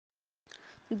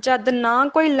जद ना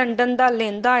कोई लंडन दा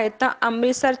लैंदा है तां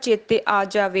अमृतसर चेते आ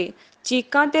जावे।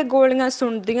 चीकां ते गोलियां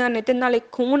सुणदियां ने ते नाले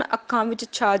खून अखां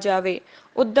विच छा जावे।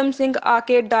 उधम सिंह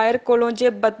आके डायर कोलों जे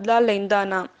बदला लैंदा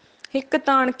ना, हिक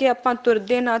ताण के आपां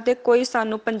तुरदे ना ते कोई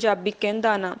सानू पंजाबी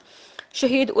कहंदा ना।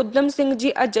 शहीद उधम सिंह जी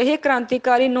अजिहे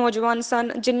क्रांतिकारी नौजवान सन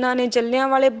जिन्हां ने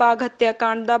जलियांवाले बाग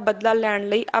हत्याकांड ਦਾ ਬਦਲਾ ਲੈਣ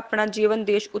ਲਈ ਆਪਣਾ ਜੀਵਨ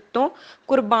ਦੇਸ਼ ਉੱਤੋਂ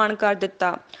ਕੁਰਬਾਨ ਕਰ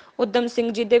ਦਿੱਤਾ। ਉਧਮ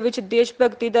ਸਿੰਘ ਜੀ ਦੇ ਵਿੱਚ ਦੇਸ਼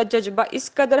ਭਗਤੀ ਦਾ ਜਜ਼ਬਾ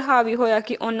ਇਸ ਕਦਰ ਹਾਵੀ ਹੋਇਆ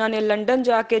ਕਿ ਉਹਨਾਂ ਨੇ ਲੰਡਨ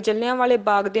ਜਾ ਕੇ ਜਲਿयांवाले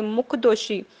ਬਾਗ ਦੇ ਮੁੱਖ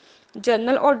ਦੋਸ਼ੀ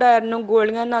ਜਨਰਲ ਓਡਾਇਰ ਨੂੰ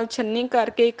ਗੋਲੀਆਂ ਨਾਲ ਛੰਨੀ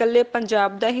ਕਰਕੇ ਇਕੱਲੇ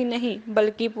ਪੰਜਾਬ ਦਾ ਹੀ ਨਹੀਂ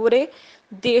ਬਲਕਿ ਪੂਰੇ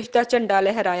ਦੇਸ਼ ਦਾ ਝੰਡਾ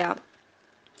ਲਹਿਰਾਇਆ।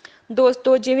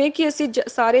 ਦੋਸਤੋ, ਜਿਵੇਂ ਕਿ ਅਸੀਂ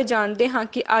ਸਾਰੇ ਜਾਣਦੇ ਹਾਂ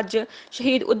ਕਿ ਅੱਜ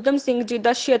ਸ਼ਹੀਦ ਉਧਮ ਸਿੰਘ ਜੀ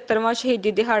ਦਾ 76ਵਾਂ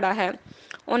ਸ਼ਹੀਦੀ ਦਿਹਾੜਾ ਹੈ।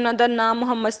 ਉਹਨਾਂ ਦਾ ਨਾਮ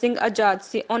ਮੁਹੰਮਦ ਸਿੰਘ ਆਜ਼ਾਦ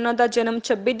ਸੀ। ਉਹਨਾਂ ਦਾ ਜਨਮ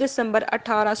 26 ਦਸੰਬਰ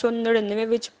 1899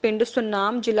 ਵਿੱਚ ਪਿੰਡ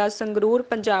ਸੁਨਾਮ, ਜ਼ਿਲ੍ਹਾ ਸੰਗਰੂਰ,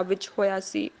 ਪੰਜਾਬ ਵਿੱਚ ਹੋਇਆ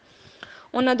ਸੀ।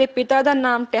 ਉਹਨਾਂ ਦੇ ਪਿਤਾ ਦਾ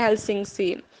ਨਾਮ ਟਹਿਲ ਸਿੰਘ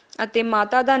ਸੀ ਅਤੇ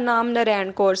ਮਾਤਾ ਦਾ ਨਾਮ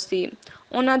ਨਰੈਣ ਕੌਰ ਸੀ।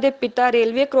 ਉਹਨਾਂ ਦੇ ਪਿਤਾ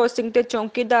ਰੇਲਵੇ ਕ੍ਰੋਸਿੰਗ ਤੇ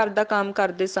ਚੌਕੀਦਾਰ ਦਾ ਕੰਮ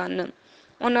ਕਰਦੇ ਸਨ।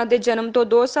 ਉਹਨਾਂ ਦੇ ਜਨਮ ਤੋਂ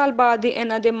 2 ਸਾਲ ਬਾਅਦ ਹੀ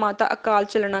ਇਹਨਾਂ ਦੇ ਮਾਤਾ ਅਕਾਲ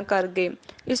ਚਲਣਾ ਕਰ ਗਏ।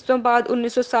 ਇਸ ਤੋਂ ਬਾਅਦ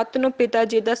 1907 ਨੂੰ ਪਿਤਾ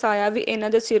ਜੀ ਦਾ ਸਾਇਆ ਵੀ ਇਹਨਾਂ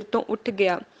ਦੇ ਸਿਰ ਤੋਂ ਉੱਠ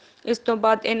ਗਿਆ। ਇਸ ਤੋਂ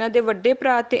ਬਾਅਦ ਇਹਨਾਂ ਦੇ ਵੱਡੇ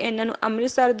ਭਰਾ ਤੇ ਇਹਨਾਂ ਨੂੰ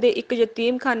ਅੰਮ੍ਰਿਤਸਰ ਦੇ ਇੱਕ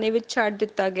ਯਤੀਮਖਾਨੇ ਵਿੱਚ ਛੱਡ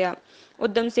ਦਿੱਤਾ ਗਿਆ।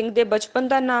 ਉਧਮ ਸਿੰਘ ਦੇ ਬਚਪਨ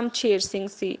ਦਾ ਨਾਮ ਸ਼ੇਰ ਸਿੰਘ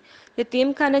ਸੀ।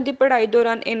 ਯਤੀਮਖਾਨੇ ਦੀ ਪੜ੍ਹਾਈ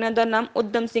ਦੌਰਾਨ ਇਹਨਾਂ ਦਾ ਨਾਮ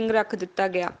ਉਧਮ ਸਿੰਘ ਰੱਖ ਦਿੱਤਾ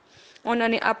ਗਿਆ। ਉਹਨਾਂ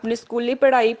ਨੇ ਆਪਣੀ ਸਕੂਲੀ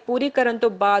ਪੜ੍ਹਾਈ ਪੂਰੀ ਕਰਨ ਤੋਂ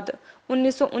ਬਾਅਦ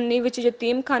 1919 ਵਿੱਚ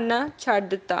ਯਤੀਮਖਾਨਾ ਛੱਡ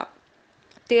ਦਿੱਤਾ।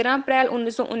 13 ਅਪ੍ਰੈਲ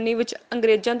 1919 ਵਿੱਚ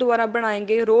ਅੰਗਰੇਜ਼ਾਂ ਦੁਆਰਾ ਬਣਾਏ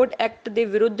ਗਏ ਰੋਡ ਐਕਟ ਦੇ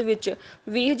ਵਿਰੁੱਧ ਵਿੱਚ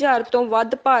 20,000 ਤੋਂ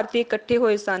ਵੱਧ ਭਾਰਤੀ ਇਕੱਠੇ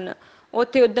ਹੋਏ ਸਨ।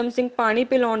 ਉੱਥੇ ਉਧਮ ਸਿੰਘ ਪਾਣੀ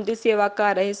ਪਿਲਾਉਣ ਦੀ ਸੇਵਾ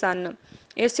ਕਰ ਰਹੇ ਸਨ।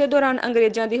 ਇਸੇ ਦੌਰਾਨ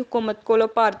ਅੰਗਰੇਜ਼ਾਂ ਦੀ ਹਕੂਮਤ ਕੋਲੋਂ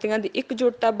ਭਾਰਤੀਆਂ ਦੀ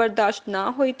ਇਕਜੁੱਟਤਾ ਬਰਦਾਸ਼ਤ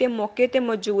ਨਾ ਹੋਈ ਤੇ ਮੌਕੇ ਤੇ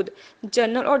ਮੌਜੂਦ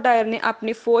ਜਨਰਲ ਓਡਾਇਰ ਨੇ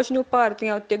ਆਪਣੀ ਫੌਜ ਨੂੰ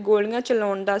ਭਾਰਤੀਆਂ ਉੱਤੇ ਗੋਲੀਆਂ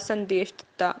ਚਲਾਉਣ ਦਾ ਸੰਦੇਸ਼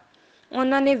ਦਿੱਤਾ।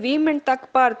 ਉਹਨਾਂ ਨੇ 20 ਮਿੰਟ ਤੱਕ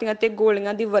ਭਾਰਤੀਆਂ ਤੇ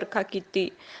ਗੋਲੀਆਂ ਦੀ ਵਰਖਾ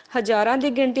ਕੀਤੀ। ਹਜ਼ਾਰਾਂ ਦੀ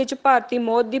ਗਿਣਤੀ 'ਚ ਭਾਰਤੀ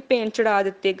ਮੌਤ ਦੀ ਭੇਂਟ ਚੜ੍ਹਾ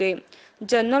ਦਿੱਤੇ ਗਏ।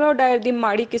 ਜਨਰਲ ਓਡਾਇਰ ਦੀ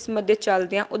ਮਾੜੀ ਕਿਸਮਤ ਦੇ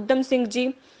ਚੱਲਦਿਆਂ ਉਧਮ ਸਿੰਘ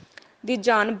ਜੀ ਦੀ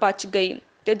ਜਾਨ ਬਚ ਗਈ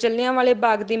ਤੇ ਜਲਿयांवाले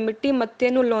ਬਾਗ ਦੀ ਮਿੱਟੀ ਮੱਥੇ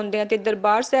ਨੂੰ ਲਾਉਂਦਿਆਂ ਤੇ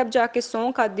ਦਰਬਾਰ ਸਾਹਿਬ ਜਾ ਕੇ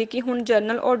ਸਹੁੰ ਖਾਧੀ ਕਿ ਹੁਣ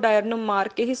ਜਨਰਲ ਓਡਾਇਰ ਨੂੰ ਮਾਰ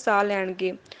ਕੇ ਹੀ ਸਾਹ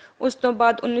ਲੈਣਗੇ। ਉਸ ਤੋਂ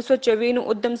ਬਾਅਦ 1924 ਨੂੰ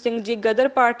ਉਧਮ ਸਿੰਘ ਜੀ ਗਦਰ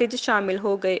ਪਾਰਟੀ 'ਚ ਸ਼ਾਮਿਲ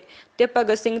ਹੋ ਗਏ ਤੇ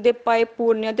ਭਗਤ ਸਿੰਘ ਦੇ ਪਾਏ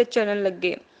ਪੂਰਨਿਆਂ ਤੇ ਚੱਲਣ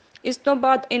ਲੱਗੇ। ਇਸ ਤੋਂ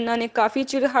ਬਾਅਦ ਇਹਨਾਂ ਨੇ ਕਾਫੀ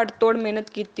ਚਿਰ ਹੱਡ-ਤੋੜ ਮਿਹਨਤ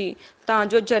ਕੀਤੀ ਤਾਂ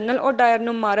ਜੋ ਜਨਰਲ ਓਡਾਇਰ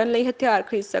ਨੂੰ ਮਾਰਨ ਲਈ ਹਥਿਆਰ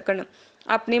ਖਰੀਦ ਸਕਣ।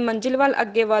 ਆਪਣੀ ਮੰਜ਼ਿਲ ਵੱਲ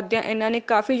ਅੱਗੇ ਵਧਦਿਆਂ ਇਹਨਾਂ ਨੇ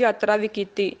ਕਾਫੀ ਯਾਤਰਾ ਵੀ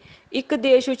ਕੀਤੀ। ਇੱਕ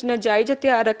ਦੇਸ਼ ਵਿੱਚ ਨਾਜਾਇਜ਼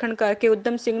ਹਥਿਆਰ ਰੱਖਣ ਕਰਕੇ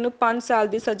ਉਧਮ ਸਿੰਘ ਨੂੰ 5 ਸਾਲ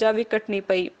ਦੀ ਸਜ਼ਾ ਵੀ ਕੱਟਣੀ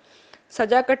ਪਈ।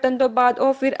 ਸਜ਼ਾ ਕੱਟਣ ਤੋਂ ਬਾਅਦ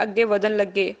ਉਹ ਫਿਰ ਅੱਗੇ ਵਧਣ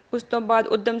ਲੱਗੇ। ਉਸ ਤੋਂ ਬਾਅਦ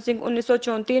ਉਧਮ ਸਿੰਘ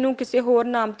 1934 ਨੂੰ ਕਿਸੇ ਹੋਰ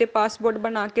ਨਾਮ ਤੇ ਪਾਸਪੋਰਟ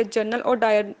ਬਣਾ ਕੇ ਜਨਰਲ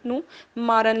ਓਡਾਇਰ ਨੂੰ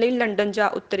ਮਾਰਨ ਲਈ ਲੰਡਨ ਜਾ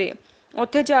ਉਤਰੇ।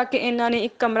 ਉੱਥੇ ਜਾ ਕੇ ਇਹਨਾਂ ਨੇ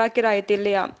ਇੱਕ ਕਮਰਾ ਕਿਰਾਏ ਤੇ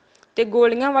ਲਿਆ ਤੇ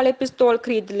ਗੋਲੀਆਂ ਵਾਲੇ ਪਿਸਤੌਲ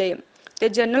ਖਰੀਦ ਲਏ ਤੇ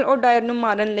ਜਨਰਲ ਓਡਾਇਰ ਨੂੰ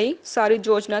ਮਾਰਨ ਲਈ ਸਾਰੀ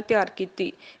ਯੋਜਨਾ ਤਿਆਰ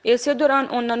ਕੀਤੀ। ਇਸੇ ਦੌਰਾਨ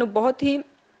ਉਹਨਾਂ ਨੂੰ ਬਹੁਤ ਹੀ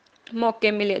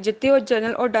ਮੌਕੇ ਮਿਲੇ ਜਿੱਥੇ ਉਹ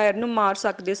ਜਨਰਲ ਓਡਾਇਰ ਨੂੰ ਮਾਰ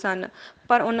ਸਕਦੇ ਸਨ,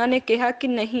 ਪਰ ਉਹਨਾਂ ਨੇ ਕਿਹਾ ਕਿ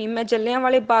ਨਹੀਂ, ਮੈਂ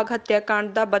ਜਲਿयांवाले ਬਾਗ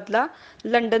ਹੱਤਿਆਕਾਂਡ ਦਾ ਬਦਲਾ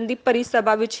ਲੰਡਨ ਦੀ ਭਰੀ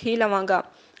ਸਭਾ ਵਿੱਚ ਹੀ ਲਵਾਂਗਾ।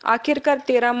 ਆਖਿਰਕਾਰ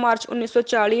 13 ਮਾਰਚ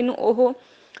 1940 ਨੂੰ ਉਹ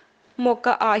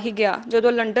ਮੌਕਾ ਆ ਹੀ ਗਿਆ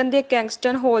ਜਦੋਂ ਲੰਡਨ ਦੇ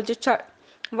ਕੈਂਗਸਟਨ ਹਾਲ 'ਚ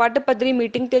ਵੱਡ ਪੱਧਰੀ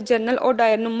ਮੀਟਿੰਗ ਤੇ ਜਨਰਲ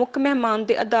ਓਡਾਇਰ ਨੂੰ ਮੁੱਖ ਮਹਿਮਾਨ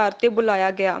ਦੇ ਆਧਾਰ ਤੇ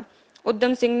ਬੁਲਾਇਆ ਗਿਆ।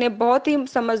 ਉਧਮ ਸਿੰਘ ਨੇ ਬਹੁਤ ਹੀ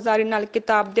ਸਮਝਦਾਰੀ ਨਾਲ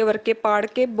ਕਿਤਾਬ ਦੇ ਵਰਕੇ ਪਾੜ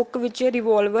ਕੇ ਬੁੱਕ ਵਿੱਚ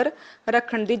ਰਿਵਾਲਵਰ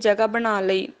ਰੱਖਣ ਦੀ ਜਗ੍ਹਾ ਬਣਾ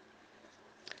ਲਈ।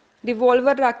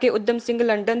 ਰਿਵਾਲਵਰ ਰੱਖ ਕੇ ਉਧਮ ਸਿੰਘ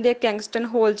ਲੰਡਨ ਦੇ ਕੈਂਗਸਟਨ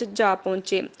ਹਾਲ 'ਚ ਜਾ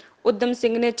ਪਹੁੰਚੇ। ਉਧਮ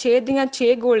ਸਿੰਘ ਨੇ 6 ਦੀਆਂ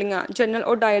 6 ਗੋਲੀਆਂ ਜਨਰਲ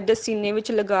ਓਡਾਇਰ ਦੇ ਸੀਨੇ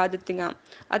ਵਿੱਚ ਲਗਾ ਦਿੱਤੀਆਂ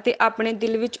ਅਤੇ ਆਪਣੇ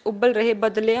ਦਿਲ ਵਿੱਚ ਉੱਬਲ ਰਹੇ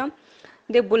ਬਦਲਿਆਂ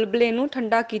ਦੇ ਬੁਲਬਲੇ ਨੂੰ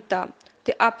ਠੰਡਾ ਕੀਤਾ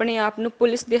ਤੇ ਆਪਣੇ ਆਪ ਨੂੰ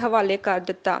ਪੁਲਿਸ ਦੇ ਹਵਾਲੇ ਕਰ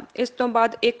ਦਿੱਤਾ। ਇਸ ਤੋਂ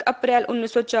ਬਾਅਦ 1 ਅਪ੍ਰੈਲ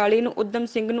 1940 ਨੂੰ ਉਧਮ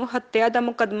ਸਿੰਘ ਨੂੰ ਹੱਤਿਆ ਦਾ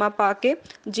ਮੁਕੱਦਮਾ ਪਾ ਕੇ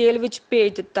ਜੇਲ੍ਹ ਵਿੱਚ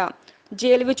ਭੇਜ ਦਿੱਤਾ।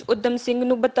 ਜੇਲ੍ਹ ਵਿੱਚ ਉਧਮ ਸਿੰਘ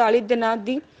ਨੂੰ 42 ਦਿਨਾਂ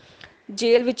ਦੀ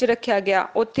ਜੇਲ੍ਹ ਵਿੱਚ ਰੱਖਿਆ ਗਿਆ।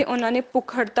 ਉੱਥੇ ਉਹਨਾਂ ਨੇ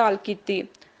ਭੁੱਖ ਹੜਤਾਲ ਕੀਤੀ।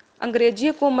 ਅੰਗਰੇਜ਼ੀ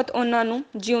ਹਕੂਮਤ ਉਹਨਾਂ ਨੂੰ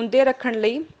ਜਿਉਂਦੇ ਰੱਖਣ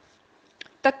ਲਈ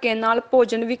ਧੱਕੇ ਨਾਲ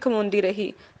ਭੋਜਨ ਵੀ ਖਵਾਉਂਦੀ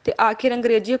ਰਹੀ ਤੇ ਆਖਿਰ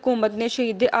ਅੰਗਰੇਜ਼ੀ ਹਕੂਮਤ ਨੇ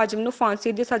ਸ਼ਹੀਦ ਆਜ਼ਮ ਨੂੰ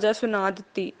ਫਾਂਸੀ ਦੀ ਸਜ਼ਾ ਸੁਣਾ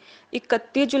ਦਿੱਤੀ।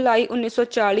 31 ਜੁਲਾਈ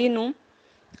 1940 ਨੂੰ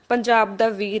ਪੰਜਾਬ ਦਾ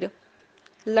ਵੀਰ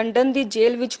ਲੰਡਨ ਦੀ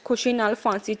ਜੇਲ੍ਹ ਵਿੱਚ ਖੁਸ਼ੀ ਨਾਲ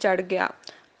ਫਾਂਸੀ ਚੜ੍ਹ ਗਿਆ।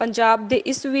 ਪੰਜਾਬ ਦੇ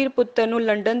ਇਸ ਵੀਰ ਪੁੱਤਰ ਨੂੰ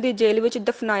ਲੰਡਨ ਦੀ ਜੇਲ੍ਹ ਵਿੱਚ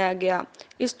ਦਫਨਾਇਆ ਗਿਆ।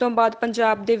 ਇਸ ਤੋਂ ਬਾਅਦ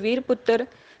ਪੰਜਾਬ ਦੇ ਵੀਰ ਪੁੱਤਰ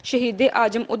ਸ਼ਹੀਦ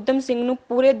ਆਜ਼ਮ ਉਧਮ ਸਿੰਘ ਨੂੰ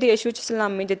ਪੂਰੇ ਦੇਸ਼ ਵਿੱਚ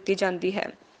ਸਲਾਮੀ ਦਿੱਤੀ ਜਾਂਦੀ ਹੈ।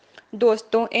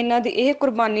 ਦੋਸਤੋ, ਇਹਨਾਂ ਦੀ ਇਹ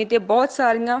ਕੁਰਬਾਨੀ ਤੇ ਬਹੁਤ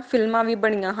ਸਾਰੀਆਂ ਫਿਲਮਾਂ ਵੀ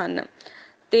ਬਣੀਆਂ ਹਨ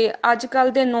ਤੇ ਅੱਜ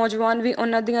ਕੱਲ੍ਹ ਦੇ ਨੌਜਵਾਨ ਵੀ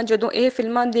ਉਹਨਾਂ ਦੀਆਂ ਜਦੋਂ ਇਹ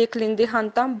ਫਿਲਮਾਂ ਦੇਖ ਲੈਂਦੇ ਹਨ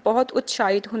ਤਾਂ ਬਹੁਤ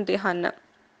ਉਤਸ਼ਾਹਿਤ ਹੁੰਦੇ ਹਨ।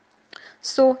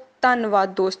 ਸੋ ਧੰਨਵਾਦ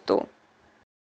ਦੋਸਤੋ।